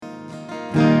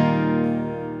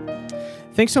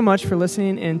Thanks so much for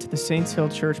listening in to the Saints Hill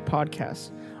Church podcast.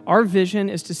 Our vision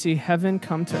is to see heaven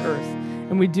come to earth,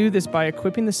 and we do this by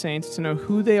equipping the saints to know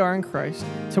who they are in Christ,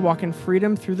 to walk in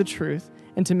freedom through the truth,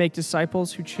 and to make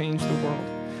disciples who change the world.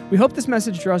 We hope this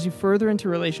message draws you further into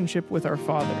relationship with our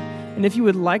Father. And if you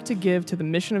would like to give to the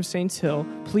mission of Saints Hill,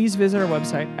 please visit our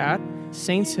website at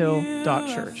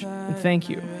saintshill.church. And thank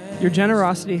you. Your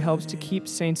generosity helps to keep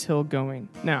Saints Hill going.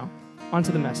 Now, on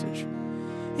to the message.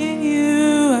 In you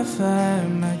I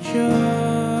find my joy.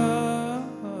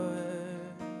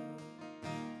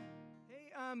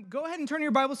 Hey, go ahead and turn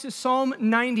your Bibles to Psalm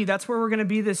 90. That's where we're going to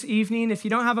be this evening. If you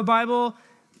don't have a Bible,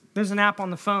 there's an app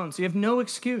on the phone, so you have no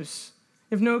excuse.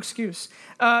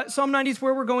 Psalm 90 is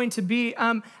where we're going to be.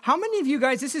 How many of you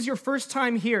guys, this is your first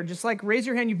time here? Just like raise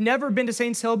your hand. You've never been to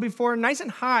Saints Hill before. Nice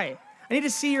and high. I need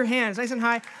to see your hands. Nice and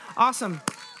high. Awesome.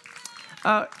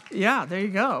 Yeah, there you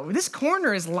go. This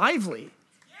corner is lively.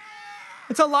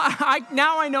 It's a lot.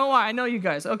 Now I know why. I know you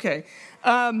guys. Okay.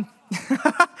 Oh,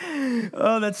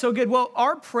 that's so good. Well,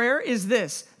 our prayer is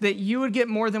this, that you would get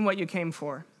more than what you came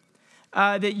for.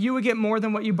 That you would get more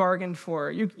than what you bargained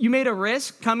for. You made a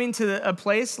risk coming to a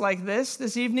place like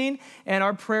this evening, and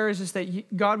our prayer is just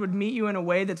that God would meet you in a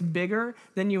way that's bigger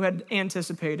than you had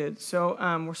anticipated. So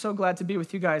we're so glad to be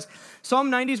with you guys. Psalm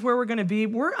 90 is where we're going to be.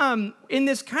 We're in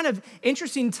this kind of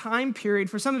interesting time period.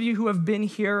 For some of you who have been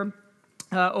here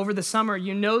over the summer,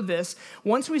 you know this.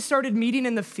 Once we started meeting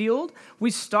in the field,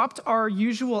 we stopped our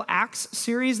usual Acts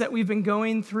series that we've been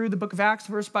going through the book of Acts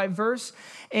verse by verse,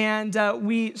 and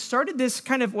we started this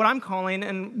kind of what I'm calling,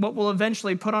 and what we'll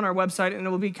eventually put on our website, and it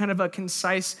will be kind of a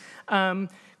concise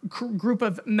group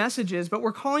of messages, but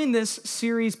we're calling this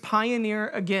series Pioneer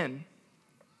Again.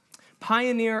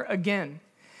 Pioneer Again.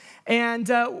 And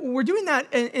we're doing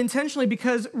that intentionally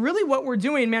because really what we're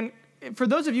doing, man, for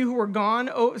those of you who were gone,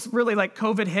 it's really like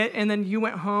COVID hit and then you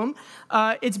went home,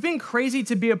 it's been crazy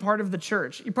to be a part of the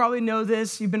church. You probably know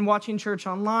this. You've been watching church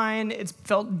online. It's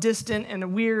felt distant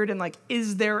and weird and like,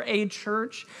 is there a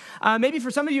church? Maybe for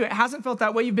some of you, it hasn't felt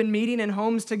that way. You've been meeting in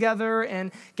homes together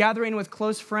and gathering with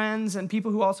close friends and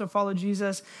people who also follow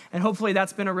Jesus. And hopefully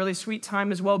that's been a really sweet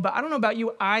time as well. But I don't know about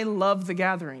you, I love the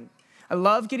gathering. I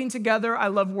love getting together. I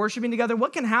love worshiping together.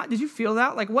 What can happen? Did you feel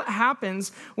that? Like what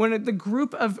happens when a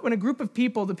group of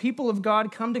people, the people of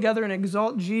God, come together and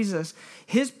exalt Jesus?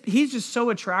 He's just so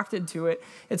attracted to it.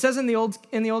 It says in the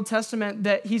Old Testament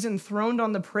that he's enthroned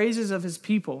on the praises of his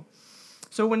people.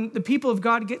 So when the people of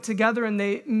God get together and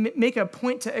they make a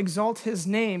point to exalt his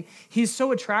name, he's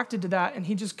so attracted to that, and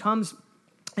he just comes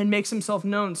and makes himself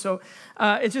known. So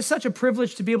it's just such a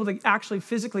privilege to be able to actually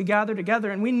physically gather together.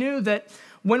 And we knew that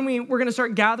when we were going to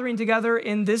start gathering together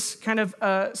in this kind of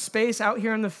space out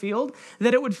here in the field,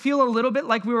 that it would feel a little bit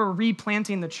like we were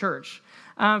replanting the church.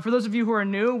 For those of you who are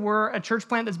new, we're a church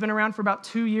plant that's been around for about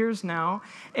 2 years now.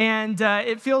 And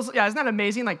it feels, isn't that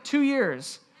amazing? Like 2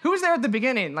 years. Who was there at the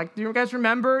beginning? Like, do you guys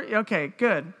remember? Okay,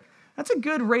 good. That's a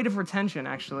good rate of retention,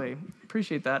 actually.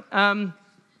 Appreciate that.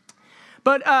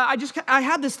 But I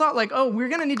had this thought like, oh, we're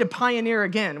going to need to pioneer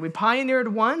again. We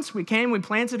pioneered once. We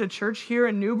planted a church here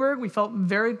in Newburgh. We felt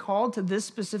very called to this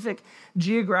specific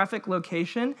geographic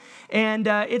location. And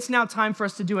it's now time for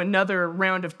us to do another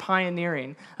round of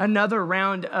pioneering, another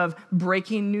round of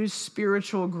breaking new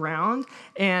spiritual ground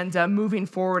and moving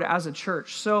forward as a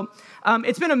church. So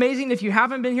it's been amazing. If you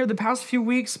haven't been here the past few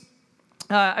weeks,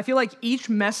 I feel like each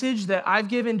message that I've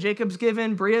given, Jacob's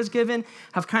given, Bria's given,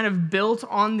 have kind of built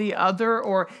on the other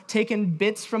or taken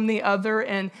bits from the other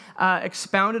and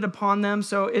expounded upon them.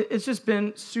 So it's just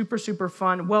been super, super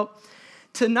fun. Well,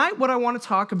 tonight what I want to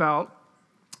talk about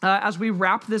as we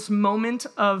wrap this moment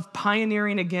of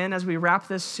pioneering again, as we wrap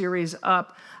this series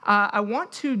up, I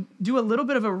want to do a little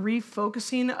bit of a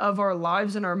refocusing of our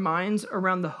lives and our minds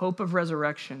around the hope of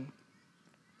resurrection.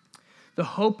 The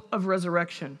hope of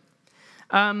resurrection.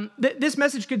 This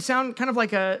message could sound kind of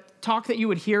like a talk that you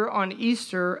would hear on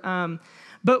Easter,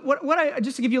 but what I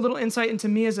just to give you a little insight into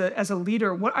me as a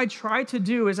leader, what I try to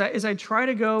do is I try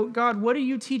to go, God, what are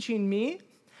you teaching me?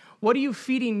 What are you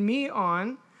feeding me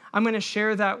on? I'm going to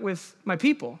share that with my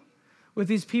people, with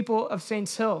these people of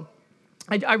Saints Hill.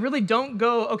 I really don't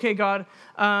go, okay, God,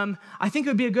 I think it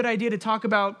would be a good idea to talk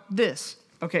about this.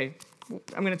 Okay,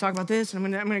 I'm going to talk about this, and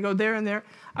I'm going to go there and there.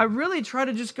 I really try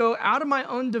to just go out of my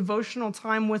own devotional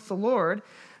time with the Lord,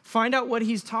 find out what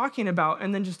he's talking about,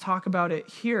 and then just talk about it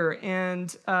here.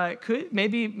 And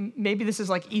maybe this is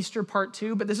like Easter part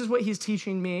 2, but this is what he's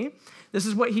teaching me. This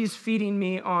is what he's feeding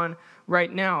me on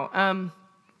right now.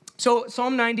 So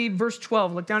Psalm 90, verse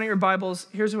 12, look down at your Bibles.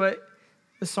 Here's what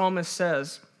the psalmist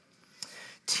says.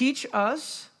 Teach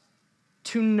us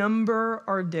to number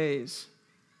our days,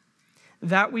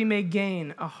 that we may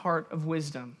gain a heart of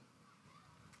wisdom.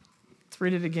 Let's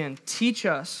read it again. Teach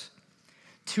us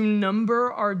to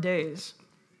number our days,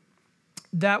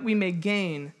 that we may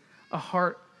gain a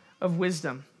heart of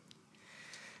wisdom.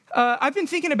 I've been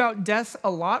thinking about death a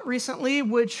lot recently,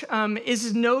 which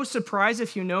is no surprise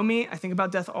if you know me. I think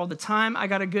about death all the time. I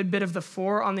got a good bit of the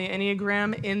 4 on the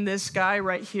Enneagram in this guy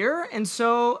right here. And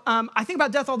so I think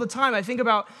about death all the time. I think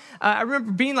about, I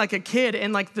remember being like a kid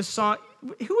and like the song,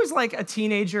 who was like a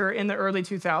teenager in the early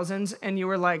 2000s and you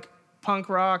were like punk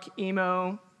rock,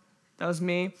 emo? That was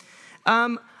me.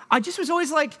 I just was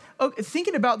always like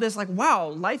thinking about this, like, wow,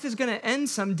 life is going to end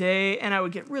someday, and I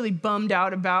would get really bummed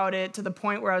out about it to the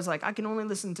point where I was like, I can only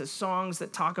listen to songs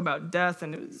that talk about death,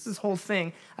 and it was this whole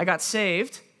thing. I got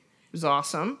saved. It was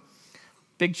awesome.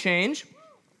 Big change.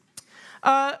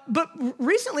 But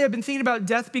recently I've been thinking about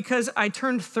death because I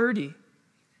turned 30.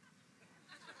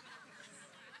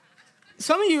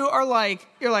 Some of you are like,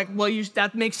 well,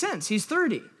 that makes sense. He's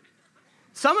 30.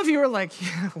 Some of you are like,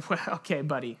 yeah, well, okay,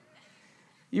 buddy.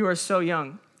 You are so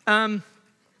young.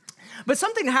 But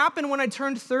something happened when I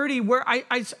turned 30 where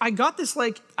I got this,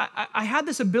 like, I had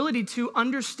this ability to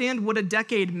understand what a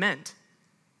decade meant.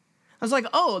 I was like,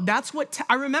 oh, that's what,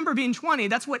 I remember being 20,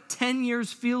 that's what 10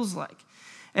 years feels like.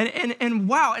 And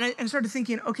wow, and I started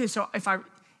thinking, okay, so if I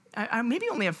maybe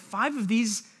only have 5 of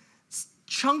these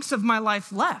chunks of my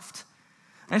life left.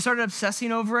 And I started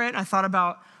obsessing over it, and I thought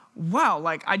about, wow,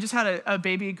 like I just had a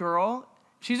baby girl.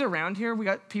 She's around here. We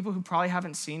got people who probably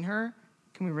haven't seen her.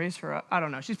 Can we raise her up? I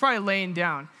don't know. She's probably laying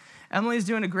down. Emily's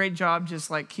doing a great job just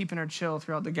like keeping her chill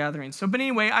throughout the gathering. So, but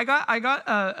anyway, I got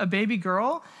a baby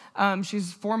girl.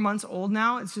 She's 4 months old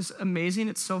now. It's just amazing.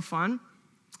 It's so fun.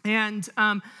 And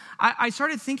I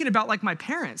started thinking about like my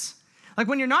parents. Like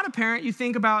when you're not a parent, you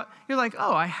think about, you're like,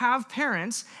 oh, I have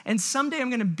parents, and someday I'm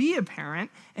going to be a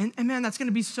parent, and man, that's going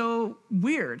to be so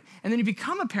weird. And then you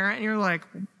become a parent, and you're like,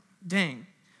 dang.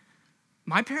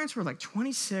 My parents were like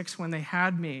 26 when they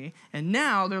had me, and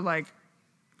now they're like,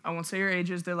 I won't say your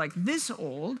ages, they're like this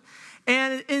old.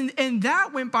 And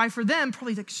that went by for them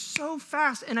probably like so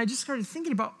fast, and I just started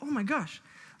thinking about, oh my gosh,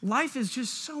 life is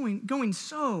just going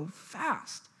so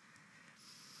fast.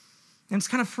 And it's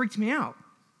kind of freaked me out.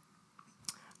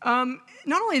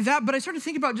 Not only that, but I started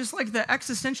thinking about just like the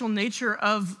existential nature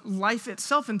of life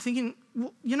itself and thinking,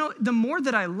 well, you know, the more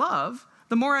that I love,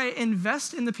 the more I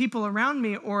invest in the people around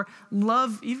me or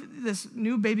love even this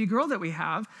new baby girl that we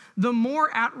have, the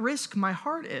more at risk my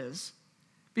heart is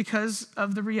because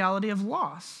of the reality of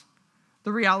loss,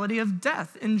 the reality of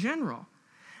death in general.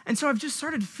 And so I've just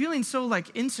started feeling so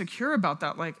like insecure about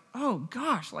that, like, oh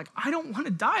gosh, like I don't want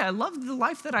to die. I love the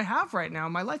life that I have right now.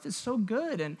 My life is so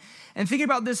good. And thinking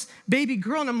about this baby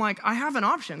girl, and I'm like, I have an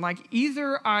option. Like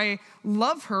either I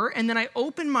love her and then I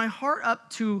open my heart up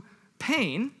to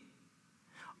pain,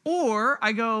 or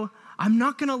I go, I'm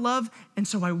not going to love, and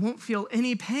so I won't feel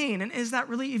any pain. And is that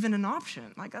really even an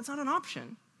option? Like, that's not an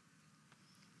option.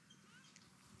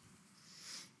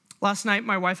 Last night,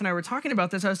 my wife and I were talking about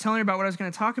this. I was telling her about what I was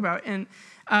going to talk about, and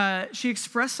she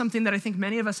expressed something that I think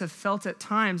many of us have felt at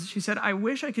times. She said, I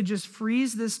wish I could just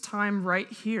freeze this time right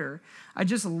here. I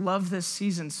just love this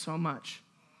season so much.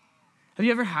 Have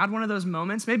you ever had one of those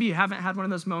moments? Maybe you haven't had one of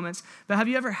those moments, but have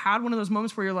you ever had one of those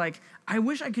moments where you're like, I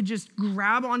wish I could just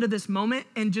grab onto this moment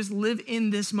and just live in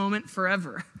this moment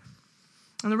forever?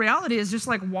 And the reality is just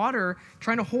like water,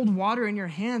 trying to hold water in your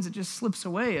hands, it just slips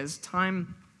away as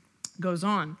time goes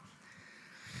on.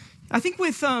 I think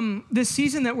with this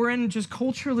season that we're in just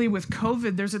culturally with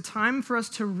COVID, there's a time for us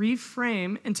to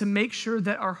reframe and to make sure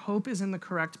that our hope is in the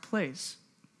correct place.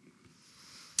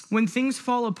 When things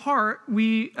fall apart,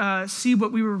 we see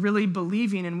what we were really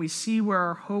believing and we see where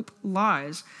our hope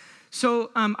lies.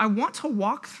 So I want to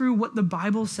walk through what the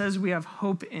Bible says we have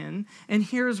hope in, and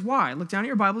here's why. Look down at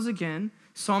your Bibles again.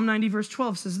 Psalm 90 verse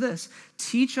 12 says this,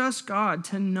 teach us, God,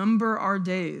 to number our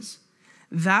days,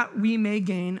 that we may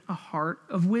gain a heart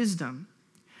of wisdom.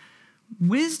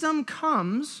 Wisdom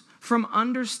comes from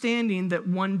understanding that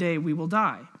one day we will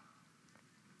die.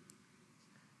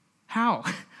 How?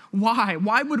 Why?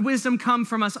 Why would wisdom come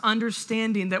from us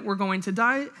understanding that we're going to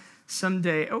die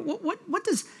someday? What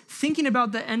does thinking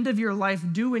about the end of your life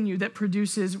do in you that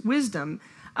produces wisdom?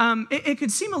 It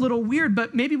could seem a little weird,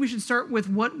 but maybe we should start with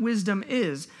what wisdom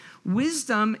is.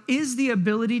 Wisdom is the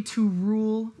ability to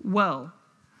rule well.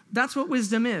 That's what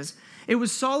wisdom is. It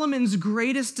was Solomon's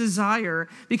greatest desire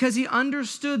because he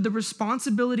understood the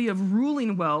responsibility of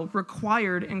ruling well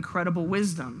required incredible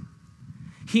wisdom.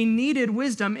 He needed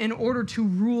wisdom in order to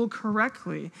rule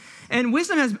correctly. And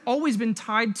wisdom has always been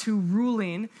tied to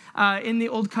ruling in the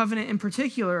Old Covenant in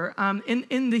particular.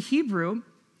 In the Hebrew,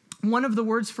 one of the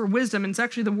words for wisdom, and it's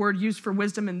actually the word used for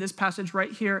wisdom in this passage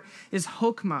right here, is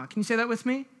chokmah. Can you say that with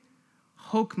me?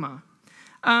 Chokmah.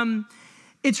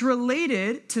 It's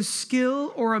related to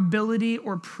skill or ability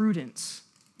or prudence.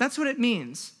 That's what it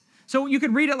means. So you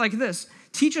could read it like this: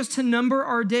 teach us to number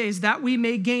our days that we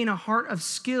may gain a heart of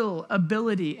skill,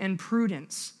 ability, and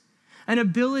prudence. An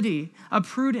ability, a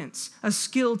prudence, a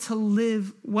skill to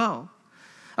live well.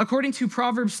 According to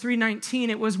Proverbs 3:19,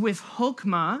 it was with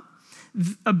chokmah,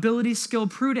 ability, skill,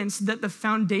 prudence, that the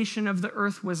foundation of the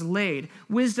earth was laid.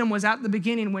 Wisdom was at the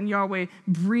beginning when Yahweh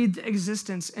breathed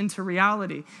existence into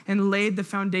reality and laid the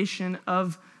foundation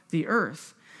of the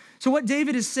earth. So what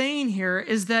David is saying here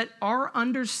is that our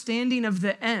understanding of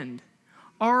the end,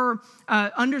 our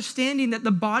understanding that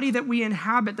the body that we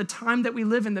inhabit, the time that we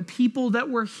live in, the people that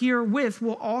we're here with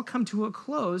will all come to a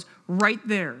close right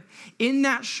there. In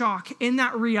that shock, in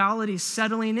that reality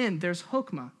settling in, there's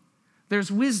chokmah,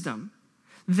 there's wisdom.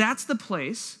 That's the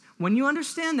place, when you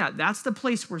understand that, that's the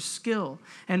place where skill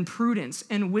and prudence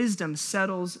and wisdom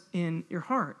settles in your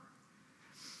heart.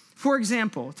 For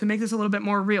example, to make this a little bit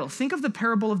more real, think of the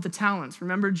parable of the talents.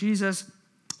 Remember, Jesus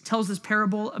tells this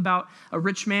parable about a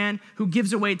rich man who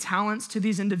gives away talents to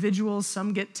these individuals.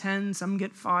 Some get 10, some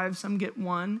get 5, some get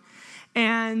 1.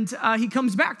 And he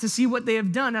comes back to see what they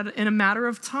have done in a matter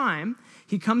of time.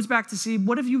 He comes back to see,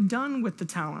 what have you done with the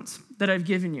talents that I've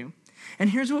given you? And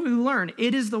here's what we learn.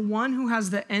 It is the one who has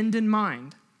the end in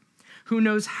mind, who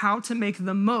knows how to make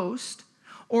the most,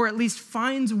 or at least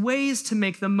finds ways to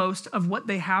make the most of what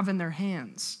they have in their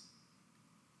hands.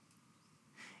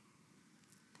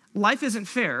 Life isn't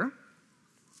fair.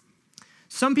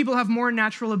 Some people have more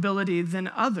natural ability than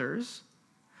others,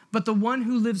 but the one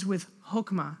who lives with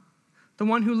chokmah, the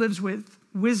one who lives with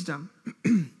wisdom,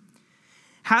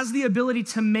 has the ability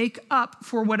to make up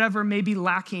for whatever may be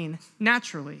lacking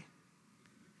naturally.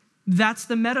 That's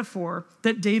the metaphor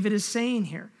that David is saying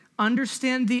here.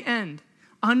 Understand the end.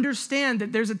 Understand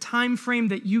that there's a time frame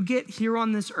that you get here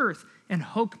on this earth, and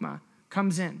chokmah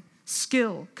comes in,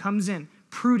 skill comes in,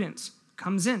 prudence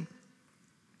comes in.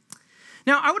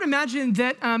 Now, I would imagine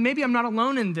that maybe I'm not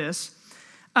alone in this.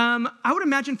 I would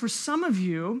imagine for some of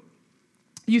you,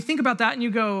 you think about that and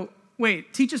you go,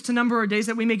 wait, teach us to number our days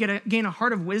that we may gain a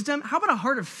heart of wisdom. How about a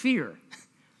heart of fear?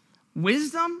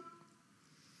 Wisdom?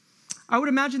 I would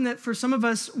imagine that for some of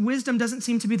us, wisdom doesn't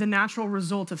seem to be the natural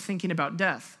result of thinking about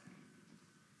death.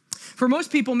 For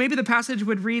most people, maybe the passage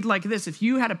would read like this. If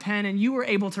you had a pen and you were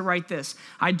able to write this: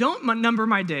 I don't number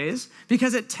my days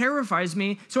because it terrifies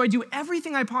me, so I do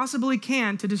everything I possibly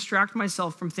can to distract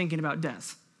myself from thinking about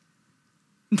death.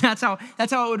 That's how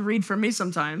it would read for me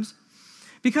sometimes.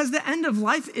 Because the end of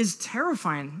life is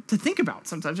terrifying to think about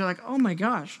sometimes. You're like, oh my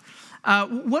gosh,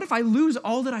 what if I lose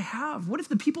all that I have? What if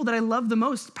the people that I love the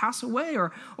most pass away?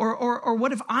 Or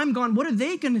what if I'm gone? What are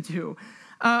they going to do?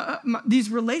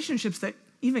 These relationships that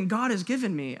even God has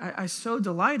given me, I so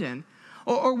delight in.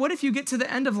 Or what if you get to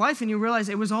the end of life and you realize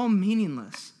it was all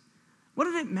meaningless? What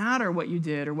did it matter what you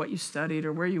did or what you studied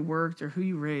or where you worked or who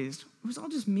you raised? It was all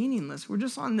just meaningless. We're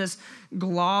just on this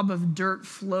glob of dirt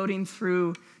floating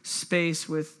through space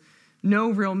with no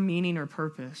real meaning or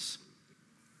purpose.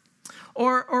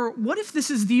 Or what if this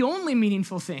is the only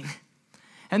meaningful thing?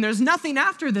 And there's nothing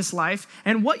after this life,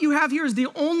 and what you have here is the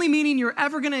only meaning you're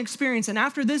ever going to experience, and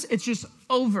after this, it's just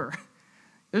over.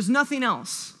 There's nothing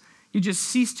else. You just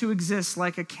cease to exist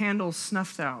like a candle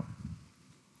snuffed out.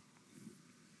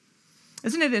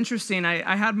 Isn't it interesting?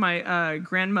 I had my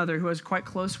grandmother, who I was quite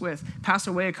close with, pass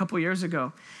away a couple years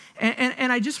ago.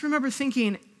 And I just remember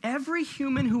thinking, every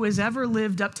human who has ever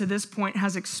lived up to this point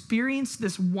has experienced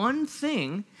this one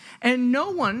thing, and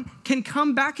no one can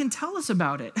come back and tell us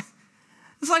about it.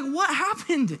 It's like, what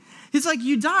happened? It's like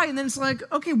you die, and then it's like,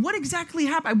 okay, what exactly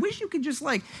happened? I wish you could just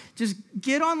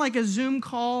get on like a Zoom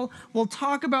call. We'll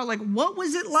talk about what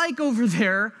was it like over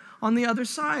there on the other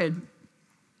side?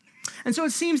 And so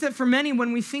it seems that for many,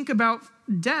 when we think about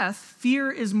death,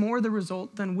 fear is more the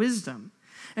result than wisdom.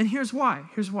 And here's why.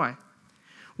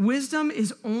 Wisdom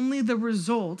is only the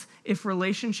result if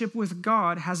relationship with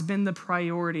God has been the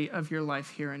priority of your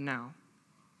life here and now.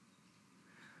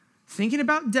 Thinking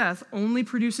about death only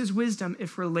produces wisdom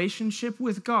if relationship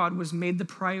with God was made the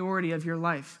priority of your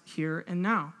life here and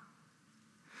now.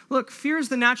 Look, fear is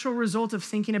the natural result of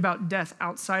thinking about death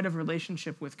outside of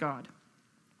relationship with God,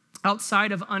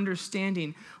 outside of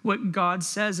understanding what God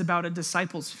says about a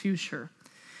disciple's future.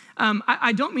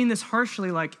 I don't mean this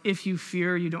harshly, like if you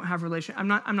fear, you don't have relation.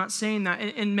 I'm not saying that.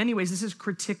 In many ways, this is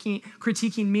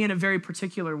critiquing me in a very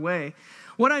particular way.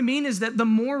 What I mean is that the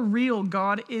more real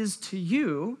God is to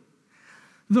you,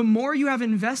 the more you have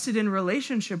invested in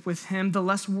relationship with him, the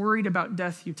less worried about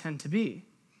death you tend to be.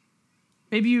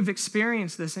 Maybe you've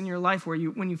experienced this in your life where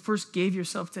when you first gave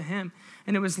yourself to him,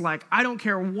 and it was like, I don't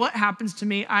care what happens to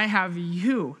me, I have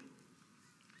you.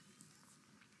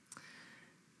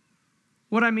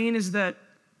 What I mean is that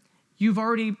you've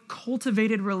already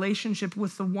cultivated relationship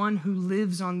with the one who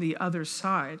lives on the other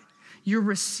side. You're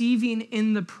receiving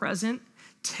in the present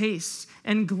tastes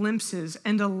and glimpses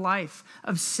and a life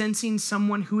of sensing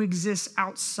someone who exists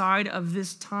outside of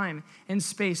this time and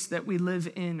space that we live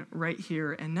in right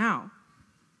here and now.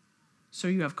 So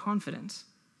you have confidence.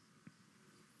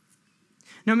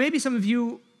 Now, maybe some of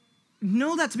you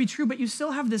know that to be true, but you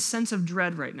still have this sense of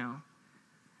dread right now.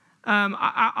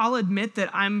 I'll admit that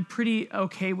I'm pretty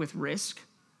okay with risk.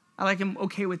 I'm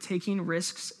okay with taking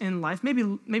risks in life,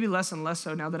 maybe less and less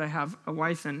so now that I have a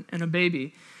wife and a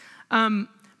baby.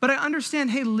 But I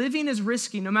understand, hey, living is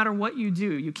risky no matter what you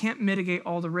do. You can't mitigate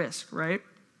all the risk, right?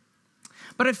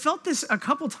 But I felt this a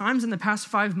couple times in the past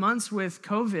 5 months with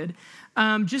COVID,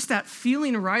 just that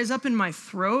feeling rise up in my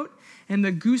throat and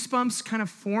the goosebumps kind of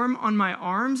form on my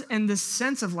arms and this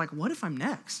sense of like, what if I'm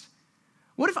next?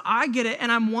 What if I get it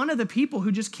and I'm one of the people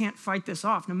who just can't fight this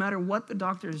off no matter what the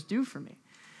doctors do for me?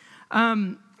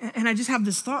 And I just have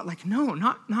this thought like, no,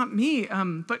 not me,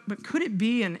 but could it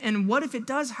be? And what if it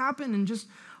does happen and just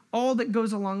all that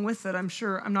goes along with it? I'm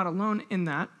sure I'm not alone in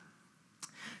that.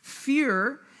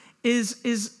 Fear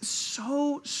is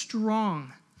so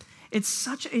strong. It's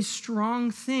such a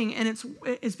strong thing, and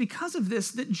it's because of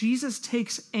this that Jesus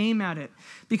takes aim at it,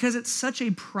 because it's such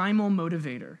a primal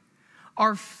motivator.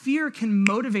 Our fear can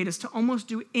motivate us to almost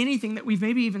do anything that we've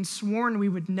maybe even sworn we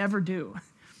would never do.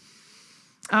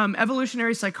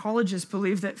 Evolutionary psychologists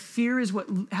believe that fear is what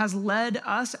has led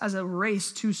us as a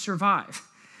race to survive.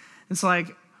 It's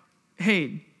like,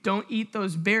 hey, don't eat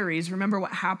those berries. Remember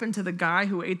what happened to the guy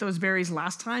who ate those berries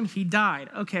last time? He died.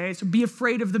 Okay, so be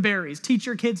afraid of the berries. Teach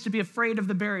your kids to be afraid of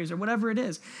the berries or whatever it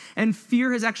is. And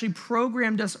fear has actually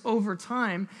programmed us over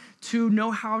time to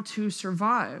know how to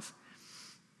survive.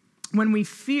 When we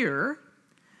fear,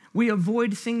 we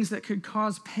avoid things that could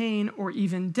cause pain or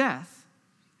even death.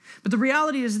 But the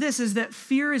reality is this, is that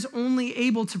fear is only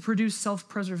able to produce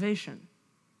self-preservation.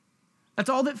 That's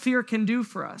all that fear can do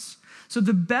for us. So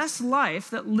the best life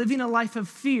that living a life of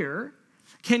fear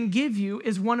can give you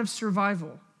is one of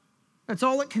survival. That's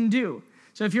all it can do.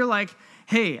 So if you're like,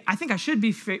 hey, I think I should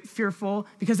be fearful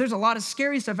because there's a lot of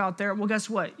scary stuff out there, well, guess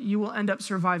what? You will end up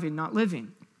surviving, not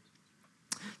living.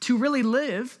 To really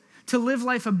live, to live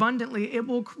life abundantly, it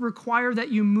will require that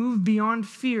you move beyond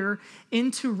fear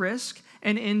into risk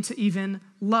and into even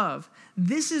love.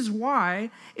 This is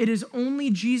why it is only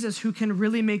Jesus who can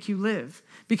really make you live,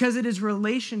 because it is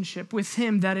relationship with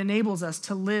him that enables us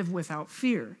to live without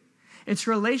fear. It's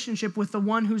relationship with the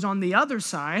one who's on the other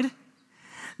side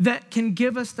that can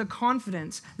give us the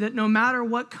confidence that no matter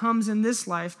what comes in this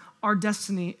life, our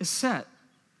destiny is set.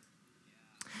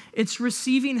 It's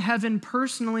receiving heaven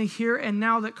personally here and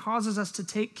now that causes us to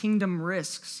take kingdom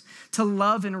risks, to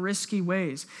love in risky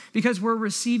ways, because we're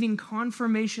receiving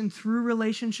confirmation through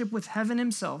relationship with heaven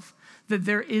himself that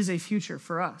there is a future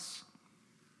for us.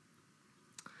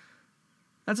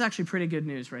 That's actually pretty good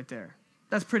news right there.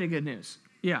 That's pretty good news.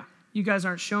 Yeah, you guys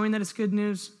aren't showing that it's good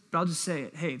news, but I'll just say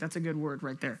it. Hey, that's a good word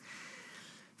right there.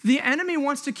 The enemy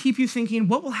wants to keep you thinking,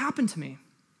 what will happen to me?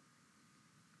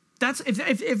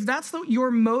 If that's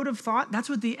your mode of thought, that's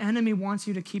what the enemy wants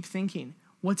you to keep thinking.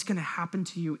 What's going to happen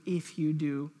to you if you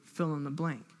do fill in the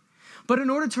blank? But in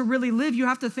order to really live, you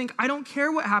have to think, I don't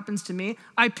care what happens to me.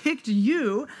 I picked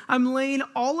you. I'm laying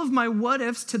all of my what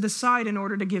ifs to the side in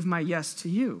order to give my yes to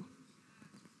you.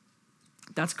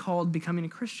 That's called becoming a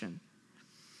Christian.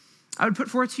 I would put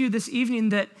forth to you this evening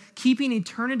that keeping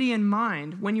eternity in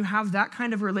mind when you have that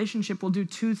kind of relationship will do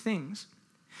two things.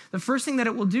 The first thing that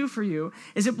it will do for you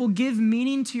is it will give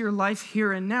meaning to your life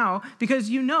here and now, because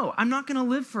you know I'm not going to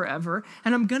live forever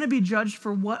and I'm going to be judged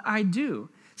for what I do.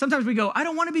 Sometimes we go, I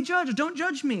don't want to be judged. Don't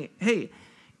judge me. Hey,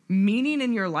 meaning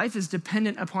in your life is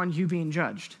dependent upon you being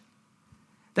judged.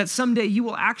 That someday you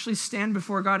will actually stand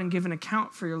before God and give an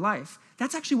account for your life.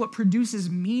 That's actually what produces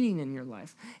meaning in your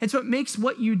life. It's what makes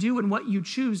what you do and what you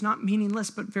choose not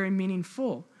meaningless, but very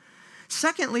meaningful.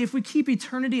 Secondly, if we keep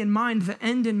eternity in mind, the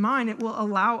end in mind, it will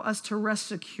allow us to rest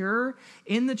secure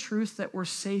in the truth that we're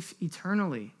safe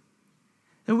eternally.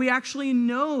 That we actually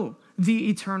know the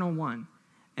eternal one,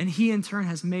 and he in turn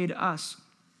has made us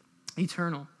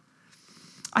eternal.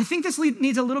 I think this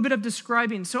needs a little bit of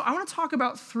describing. So I want to talk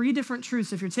about three different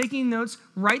truths. If you're taking notes,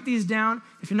 write these down.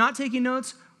 If you're not taking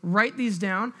notes, write these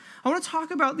down. I want to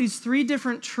talk about these three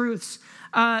different truths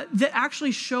that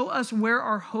actually show us where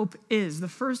our hope is. The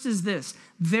first is this: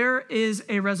 there is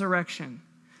a resurrection.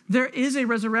 There is a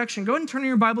resurrection. Go ahead and turn in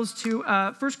your Bibles to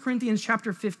 1 Corinthians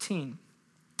chapter 15.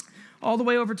 All the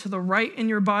way over to the right in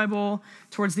your Bible,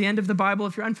 towards the end of the Bible.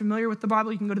 If you're unfamiliar with the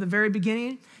Bible, you can go to the very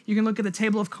beginning. You can look at the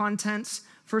table of contents.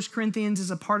 1 Corinthians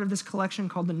is a part of this collection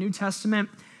called the New Testament.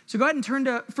 So go ahead and turn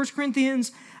to 1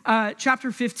 Corinthians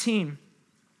chapter 15.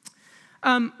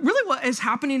 Really what is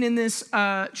happening in this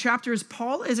chapter is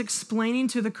Paul is explaining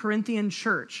to the Corinthian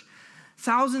church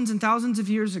thousands and thousands of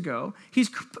years ago. He's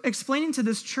explaining to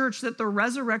this church that the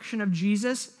resurrection of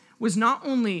Jesus was not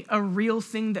only a real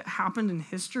thing that happened in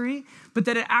history, but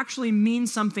that it actually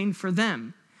means something for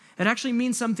them. It actually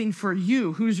means something for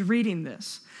you who's reading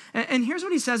this. And here's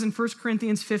what he says in 1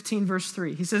 Corinthians 15, verse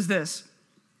 3. He says this: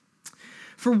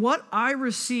 "For what I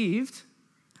received,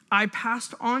 I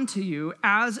passed on to you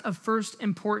as of first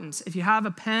importance." If you have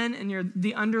a pen and you're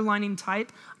the underlining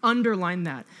type, underline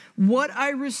that. What I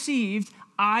received,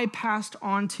 I passed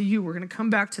on to you. We're going to come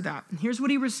back to that. And here's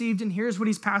what he received, and here's what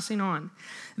he's passing on: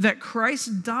 that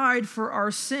Christ died for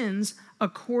our sins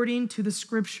according to the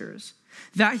scriptures,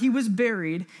 that he was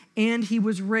buried, and he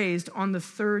was raised on the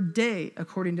third day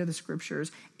according to the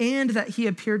scriptures, and that he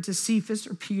appeared to Cephas,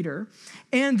 or Peter,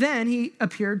 and then he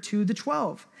appeared to the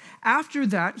 12. After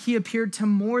that, he appeared to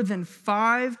more than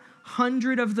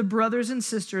 500 of the brothers and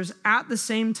sisters at the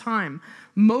same time,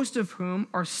 most of whom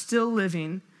are still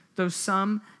living, though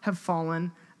some have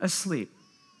fallen asleep.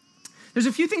 There's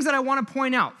a few things that I want to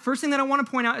point out. First thing that I want to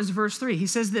point out is verse 3. He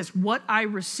says this: what I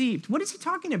received. What is he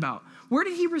talking about? Where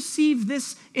did he receive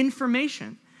this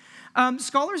information?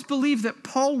 Scholars believe that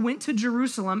Paul went to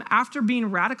Jerusalem after being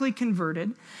radically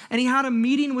converted, and he had a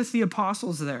meeting with the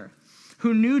apostles there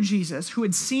who knew Jesus, who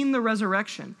had seen the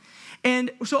resurrection.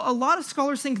 And so a lot of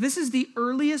scholars think this is the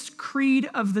earliest creed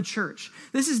of the church.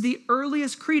 This is the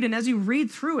earliest creed. And as you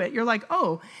read through it, you're like,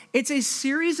 oh, it's a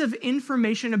series of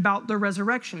information about the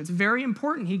resurrection. It's very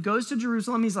important. He goes to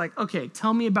Jerusalem. He's like, okay,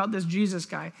 tell me about this Jesus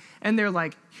guy. And they're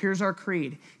like, here's our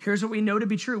creed. Here's what we know to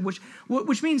be true,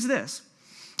 which means this.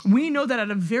 We know that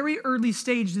at a very early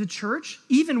stage, the church,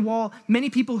 even while many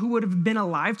people who would have been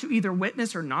alive to either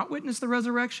witness or not witness the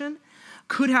resurrection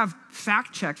could have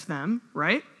fact-checked them,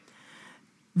 right?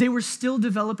 They were still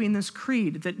developing this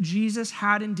creed that Jesus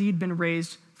had indeed been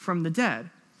raised from the dead.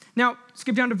 Now,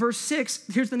 skip down to verse 6.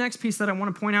 Here's the next piece that I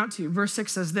want to point out to you. Verse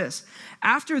 6 says this: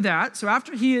 after that, so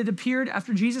after he had appeared,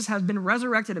 after Jesus has been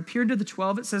resurrected, appeared to the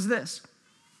 12, it says this: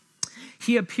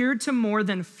 he appeared to more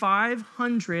than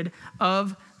 500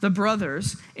 of the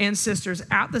brothers and sisters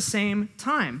at the same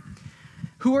time,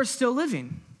 who are still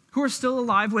living, who are still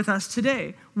alive with us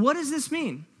today. What does this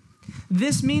mean?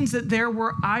 This means that there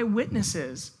were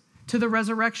eyewitnesses to the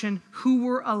resurrection who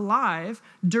were alive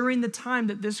during the time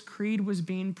that this creed was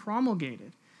being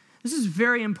promulgated. This is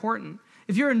very important.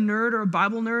 If you're a nerd or a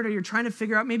Bible nerd, or you're trying to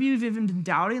figure out, maybe you've even been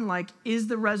doubting, like, is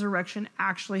the resurrection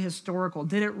actually historical?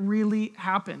 Did it really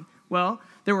happen? Well,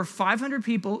 there were 500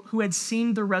 people who had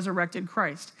seen the resurrected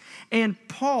Christ. And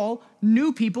Paul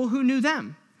knew people who knew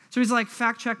them. So he's like,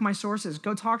 fact check my sources.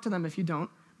 Go talk to them if you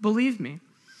don't believe me.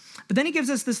 But then he gives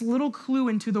us this little clue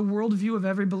into the worldview of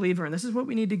every believer, and this is what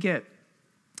we need to get.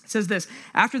 It says this: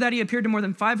 after that, he appeared to more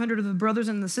than 500 of the brothers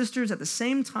and the sisters at the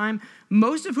same time,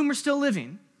 most of whom are still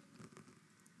living,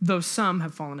 though some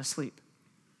have fallen asleep.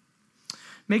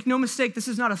 Make no mistake, this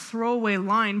is not a throwaway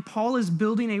line. Paul is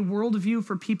building a worldview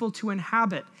for people to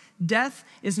inhabit. Death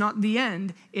is not the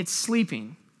end, it's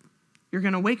sleeping. You're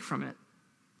going to wake from it.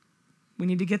 We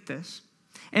need to get this.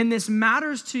 And this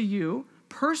matters to you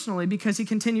personally because he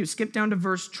continues. Skip down to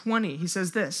verse 20. He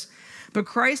says this: but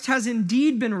Christ has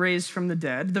indeed been raised from the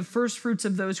dead, the first fruits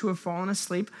of those who have fallen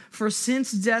asleep. For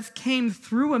since death came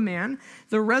through a man,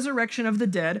 the resurrection of the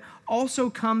dead also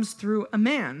comes through a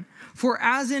man. For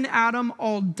as in Adam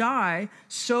all die,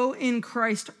 so in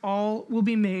Christ all will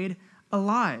be made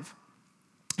alive.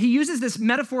 He uses this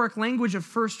metaphoric language of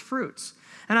first fruits.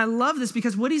 And I love this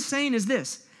because what he's saying is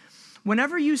this: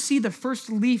 whenever you see the first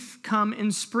leaf come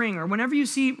in spring, or whenever you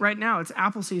see, right now it's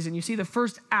apple season, you see the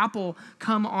first apple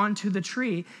come onto the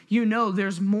tree, you know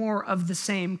there's more of the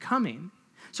same coming.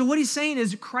 So what he's saying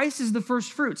is Christ is the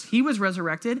first fruits. He was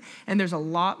resurrected, and there's a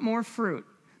lot more fruit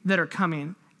that are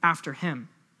coming after him.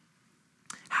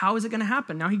 How is it going to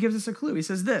happen? Now he gives us a clue. He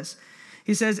says this.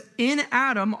 He says, in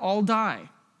Adam all die.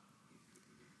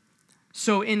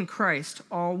 So in Christ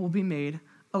all will be made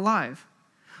alive.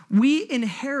 We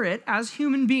inherit, as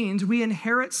human beings, we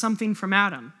inherit something from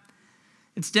Adam.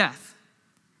 It's death.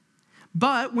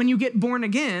 But when you get born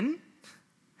again,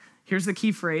 Here's the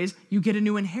key phrase: you get a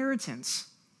new inheritance.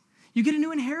 You get a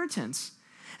new inheritance.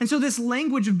 And so this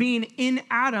language of being in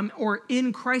Adam or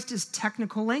in Christ is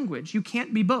technical language. You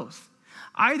can't be both.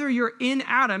 Either you're in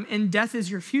Adam and death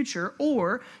is your future,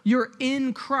 or you're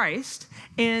in Christ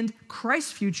and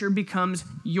Christ's future becomes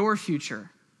your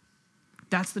future.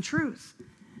 That's the truth.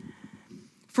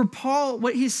 For Paul,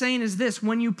 what he's saying is this: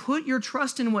 when you put your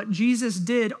trust in what Jesus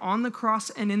did on the cross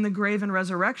and in the grave and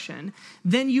resurrection,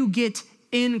 then you get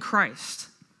in Christ.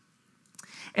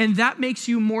 And that makes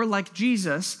you more like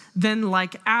Jesus than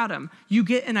like Adam. You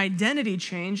get an identity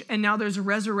change, and now there's a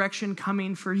resurrection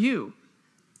coming for you.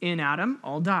 In Adam,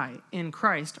 all die. In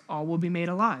Christ, all will be made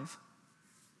alive.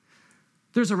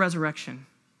 There's a resurrection.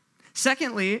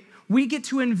 Secondly, we get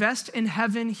to invest in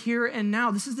heaven here and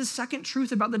now. This is the second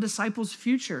truth about the disciples'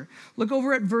 future. Look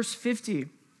over at verse 50.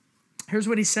 Here's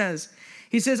what he says.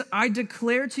 He says, I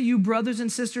declare to you, brothers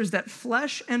and sisters, that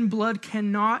flesh and blood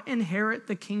cannot inherit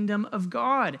the kingdom of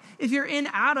God. If you're in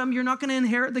Adam, you're not going to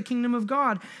inherit the kingdom of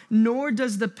God, nor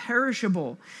does the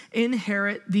perishable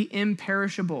inherit the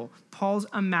imperishable. Paul's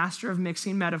a master of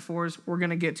mixing metaphors. We're going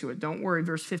to get to it. Don't worry.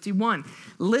 Verse 51.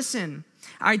 Listen,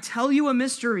 I tell you a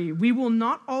mystery. We will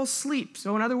not all sleep.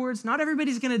 So in other words, not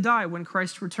everybody's going to die when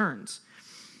Christ returns.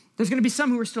 There's going to be some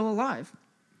who are still alive.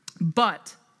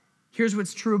 But here's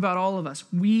what's true about all of us.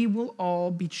 We will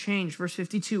all be changed. Verse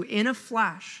 52, in a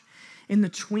flash, in the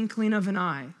twinkling of an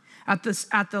eye,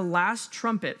 at the last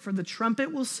trumpet, for the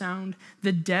trumpet will sound,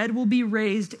 the dead will be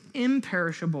raised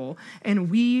imperishable, and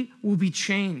we will be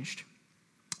changed.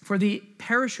 For the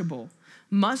perishable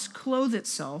must clothe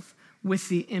itself with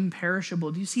the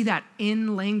imperishable. Do you see that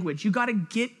in language? You got to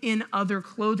get in other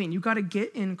clothing. You got to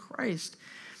get in Christ.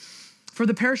 For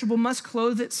the perishable must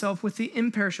clothe itself with the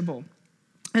imperishable,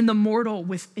 and the mortal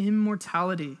with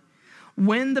immortality.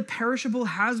 When the perishable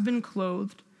has been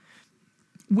clothed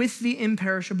with the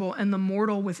imperishable and the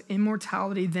mortal with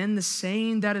immortality, then the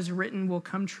saying that is written will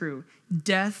come true.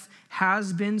 Death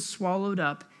has been swallowed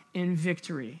up in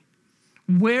victory.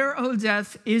 Where, O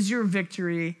death, is your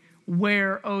victory?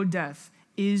 Where, O death,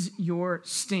 is your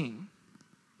sting?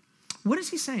 What is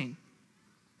he saying?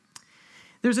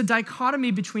 There's a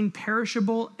dichotomy between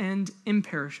perishable and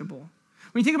imperishable.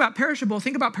 When you think about perishable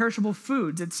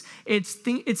foods.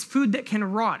 It's food that can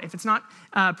rot. If it's not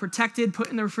protected, put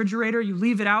in the refrigerator, you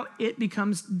leave it out, it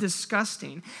becomes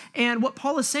disgusting. And what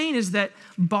Paul is saying is that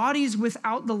bodies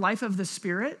without the life of the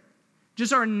Spirit,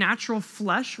 just our natural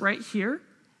flesh right here,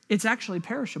 it's actually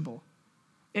perishable.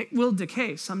 It will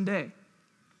decay someday.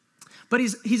 But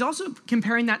he's also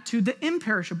comparing that to the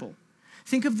imperishable.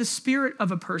 Think of the spirit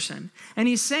of a person. And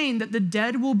he's saying that the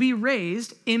dead will be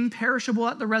raised imperishable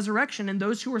at the resurrection, and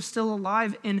those who are still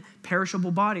alive in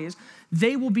perishable bodies,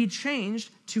 they will be changed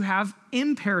to have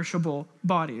imperishable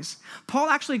bodies. Paul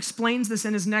actually explains this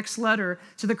in his next letter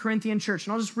to the Corinthian church,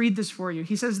 and I'll just read this for you.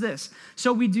 He says this: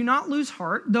 so we do not lose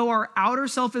heart, though our outer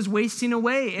self is wasting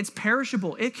away. It's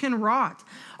perishable. It can rot.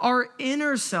 Our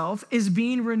inner self is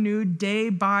being renewed day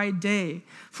by day.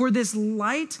 For this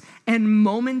light and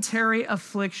momentary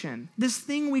affliction, this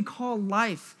thing we call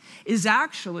life, is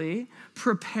actually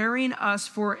preparing us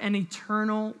for an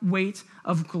eternal weight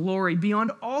of glory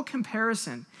beyond all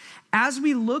comparison, as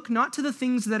we look not to the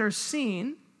things that are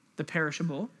seen, the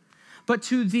perishable, but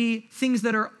to the things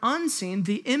that are unseen,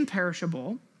 the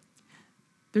imperishable.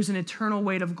 There's an eternal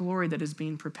weight of glory that is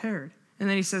being prepared. And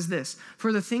then he says this: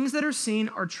 for the things that are seen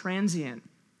are transient,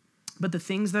 but the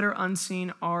things that are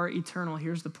unseen are eternal.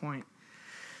 Here's the point.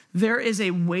 There is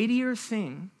a weightier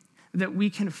thing that we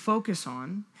can focus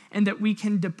on and that we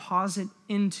can deposit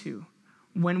into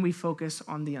when we focus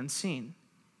on the unseen.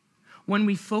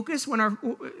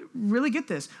 Really get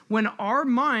this, when our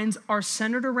minds are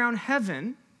centered around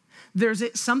heaven, there's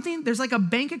like a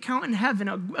bank account in heaven,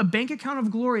 a bank account of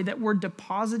glory that we're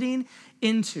depositing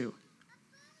into.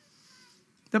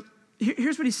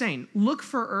 Here's what he's saying. Look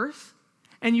for earth,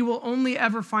 and you will only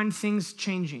ever find things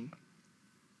changing.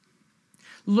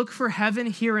 Look for heaven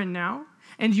here and now,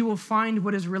 and you will find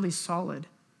what is really solid.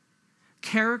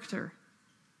 Character,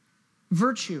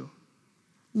 virtue,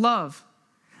 love.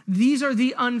 These are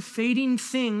the unfading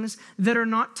things that are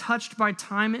not touched by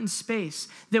time and space,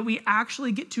 that we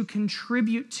actually get to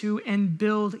contribute to and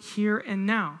build here and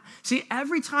now. See,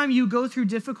 every time you go through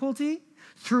difficulty,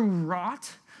 through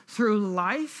rot, through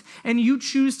life, and you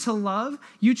choose to love,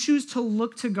 you choose to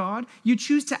look to God, you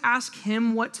choose to ask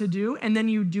him what to do, and then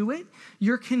you do it,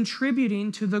 you're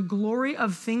contributing to the glory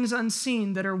of things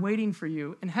unseen that are waiting for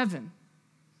you in heaven.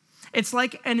 It's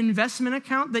like an investment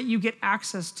account that you get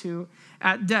access to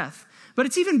at death. But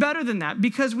it's even better than that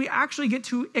because we actually get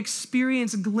to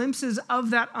experience glimpses of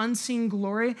that unseen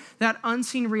glory, that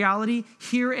unseen reality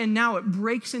here and now. It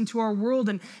breaks into our world,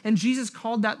 and Jesus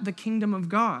called that the kingdom of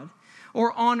God,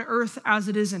 or on earth as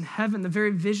it is in heaven, the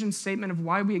very vision statement of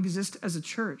why we exist as a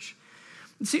church.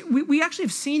 See, we actually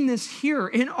have seen this here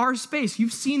in our space.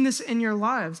 You've seen this in your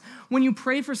lives. When you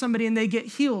pray for somebody and they get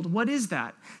healed, what is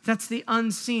that? That's the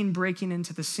unseen breaking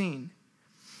into the scene.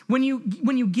 When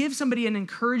you give somebody an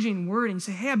encouraging word and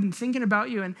say, hey, I've been thinking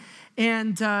about you,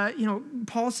 and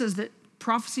Paul says that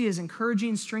prophecy is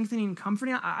encouraging, strengthening,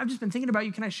 comforting. I've just been thinking about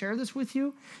you. Can I share this with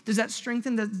you? Does that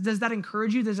strengthen? Does that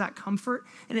encourage you? Does that comfort?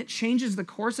 And it changes the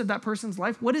course of that person's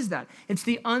life? What is that? It's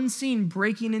the unseen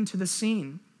breaking into the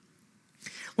scene.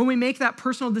 When we make that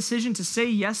personal decision to say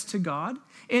yes to God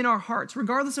in our hearts,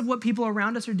 regardless of what people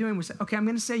around us are doing, we say, okay, I'm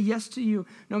going to say yes to you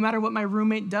no matter what my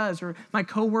roommate does or my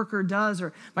coworker does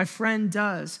or my friend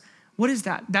does. What is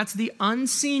that? That's the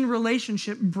unseen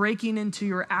relationship breaking into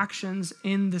your actions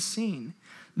in the scene.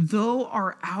 Though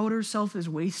our outer self is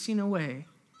wasting away,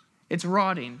 it's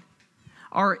rotting,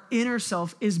 our inner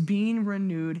self is being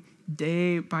renewed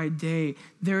day by day.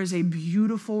 There is a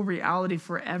beautiful reality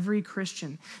for every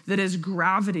Christian that as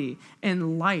gravity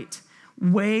and light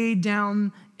weigh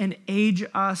down and age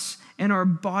us, and our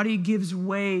body gives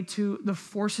way to the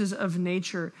forces of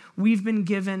nature. We've been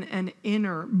given an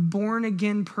inner,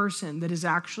 born-again person that is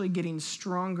actually getting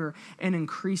stronger and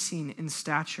increasing in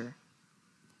stature.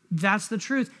 That's the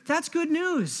truth. That's good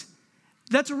news.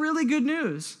 That's really good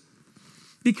news.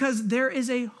 Because there is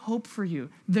a hope for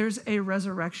you. There's a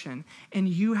resurrection. And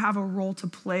you have a role to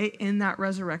play in that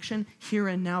resurrection here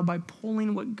and now by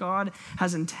pulling what God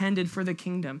has intended for the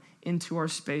kingdom into our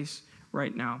space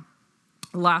right now.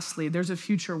 Lastly, there's a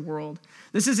future world.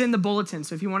 This is in the bulletin.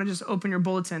 So if you want to just open your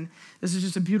bulletin, this is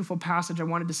just a beautiful passage. I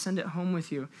wanted to send it home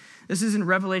with you. This is in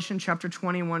Revelation chapter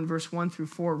 21, verse 1 through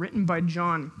 4, written by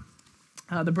John,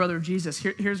 the brother of Jesus.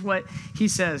 Here's what he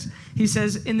says. He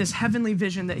says in this heavenly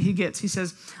vision that he gets, he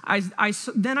says,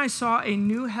 Then I saw a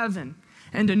new heaven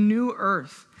and a new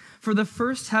earth, for the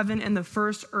first heaven and the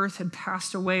first earth had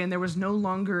passed away, and there was no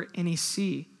longer any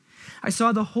sea. I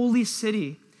saw the holy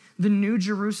city, the new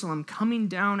Jerusalem, coming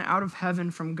down out of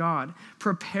heaven from God,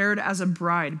 prepared as a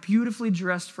bride, beautifully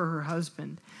dressed for her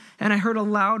husband. And I heard a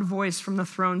loud voice from the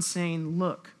throne saying,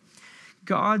 Look,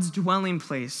 God's dwelling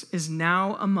place is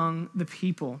now among the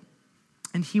people,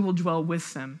 and he will dwell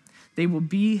with them. They will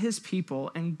be his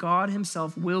people, and God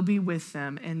himself will be with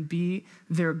them and be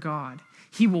their God.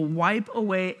 He will wipe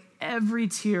away every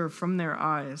tear from their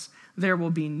eyes. There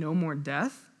will be no more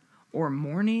death or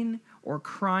mourning or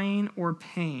crying or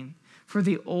pain, for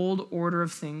the old order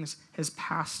of things has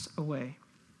passed away.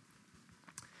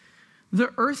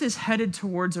 The earth is headed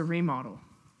towards a remodel.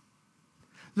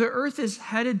 The earth is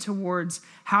headed towards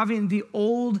having the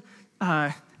old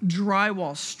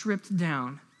drywall stripped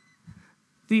down,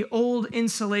 the old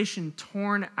insulation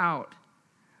torn out,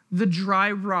 the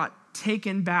dry rot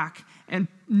taken back, and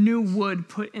new wood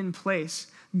put in place.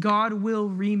 God will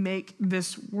remake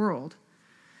this world.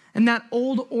 And that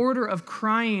old order of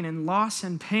crying and loss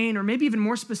and pain, or maybe even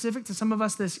more specific to some of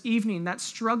us this evening, that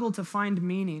struggle to find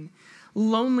meaning,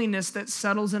 loneliness that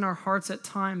settles in our hearts at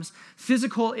times,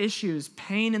 physical issues,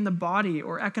 pain in the body,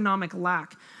 or economic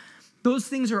lack. Those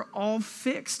things are all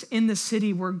fixed in the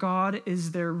city where God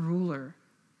is their ruler.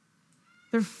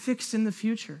 They're fixed in the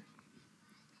future.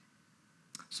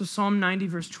 So Psalm 90,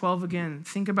 verse 12 again,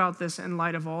 think about this in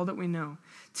light of all that we know.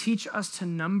 Teach us to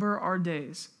number our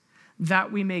days,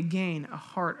 that we may gain a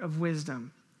heart of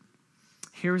wisdom.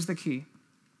 Here's the key.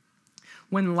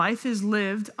 When life is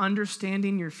lived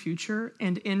understanding your future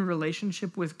and in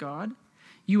relationship with God,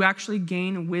 you actually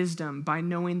gain wisdom by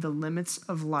knowing the limits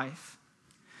of life.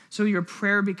 So your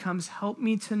prayer becomes, help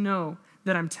me to know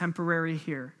that I'm temporary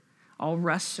here. I'll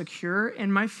rest secure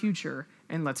in my future,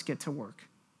 and let's get to work.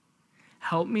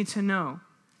 Help me to know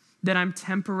that I'm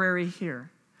temporary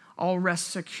here. I'll rest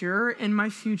secure in my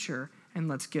future, and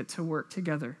let's get to work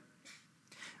together.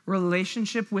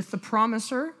 Relationship with the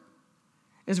promiser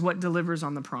is what delivers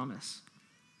on the promise.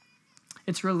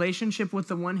 It's relationship with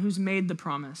the one who's made the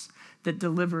promise that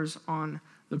delivers on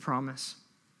the promise.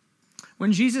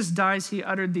 When Jesus dies, he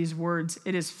uttered these words,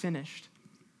 "It is finished."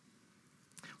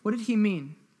 What did he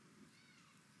mean?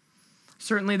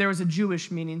 Certainly there was a Jewish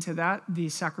meaning to that, the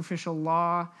sacrificial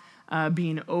law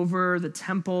being over, the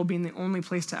temple being the only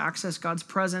place to access God's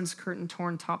presence, curtain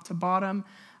torn top to bottom,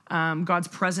 God's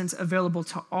presence available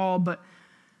to all. But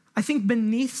I think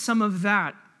beneath some of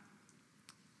that,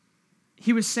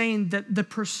 he was saying that the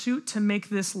pursuit to make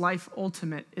this life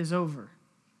ultimate is over.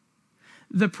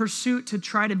 The pursuit to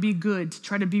try to be good, to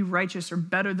try to be righteous or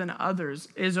better than others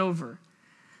is over.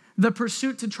 The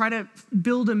pursuit to try to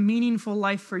build a meaningful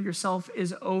life for yourself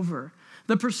is over.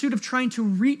 The pursuit of trying to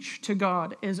reach to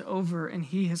God is over, and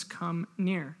he has come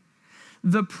near.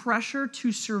 The pressure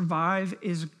to survive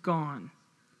is gone.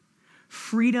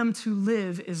 Freedom to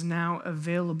live is now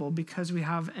available because we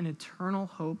have an eternal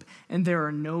hope, and there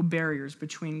are no barriers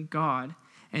between God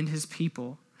and his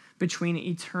people, between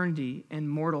eternity and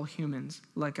mortal humans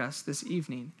like us this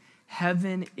evening.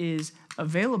 Heaven is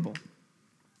available.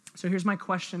 So here's my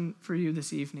question for you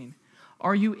this evening.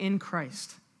 Are you in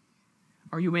Christ?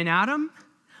 Are you in Adam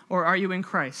or are you in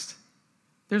Christ?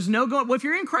 There's no going, well, if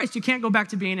you're in Christ, you can't go back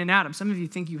to being in Adam. Some of you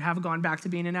think you have gone back to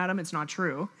being in Adam. It's not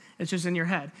true. It's just in your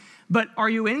head. But are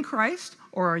you in Christ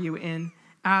or are you in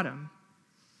Adam?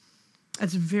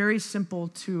 It's very simple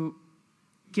to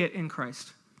get in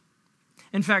Christ.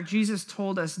 In fact, Jesus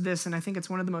told us this, and I think it's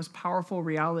one of the most powerful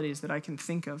realities that I can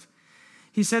think of.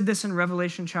 He said this in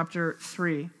Revelation chapter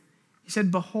 3. He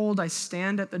said, "Behold, I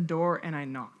stand at the door and I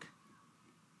knock.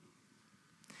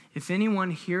 If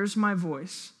anyone hears my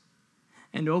voice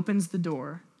and opens the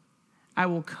door, I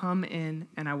will come in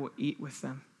and I will eat with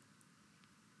them."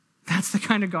 That's the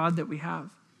kind of God that we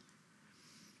have.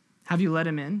 Have you let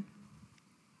him in?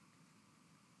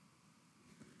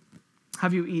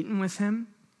 Have you eaten with him?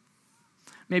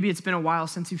 Maybe it's been a while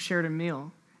since you've shared a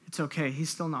meal. It's okay, he's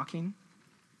still knocking.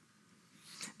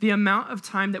 The amount of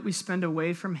time that we spend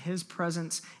away from his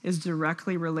presence is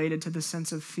directly related to the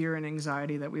sense of fear and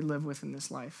anxiety that we live with in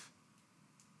this life.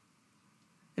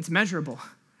 It's measurable.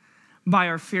 By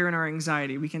our fear and our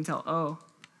anxiety, we can tell, oh,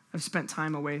 I've spent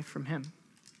time away from him.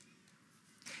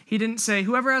 He didn't say,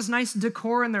 whoever has nice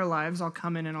decor in their lives, I'll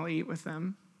come in and I'll eat with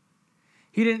them.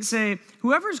 He didn't say,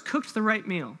 whoever's cooked the right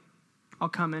meal, I'll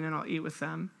come in and I'll eat with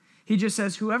them. He just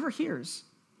says, whoever hears,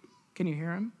 can you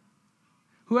hear him?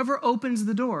 Whoever opens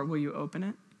the door, will you open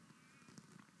it?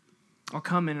 I'll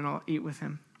come in and I'll eat with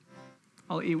him.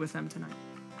 I'll eat with them tonight.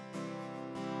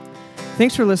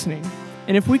 Thanks for listening.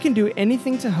 And if we can do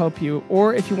anything to help you,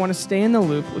 or if you want to stay in the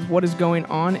loop with what is going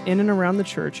on in and around the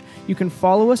church, you can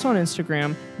follow us on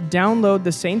Instagram, download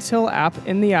the Saints Hill app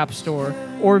in the App Store,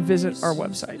 or visit our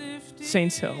website,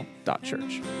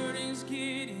 saintshill.church.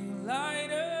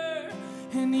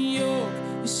 And the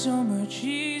yoke is so much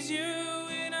easier.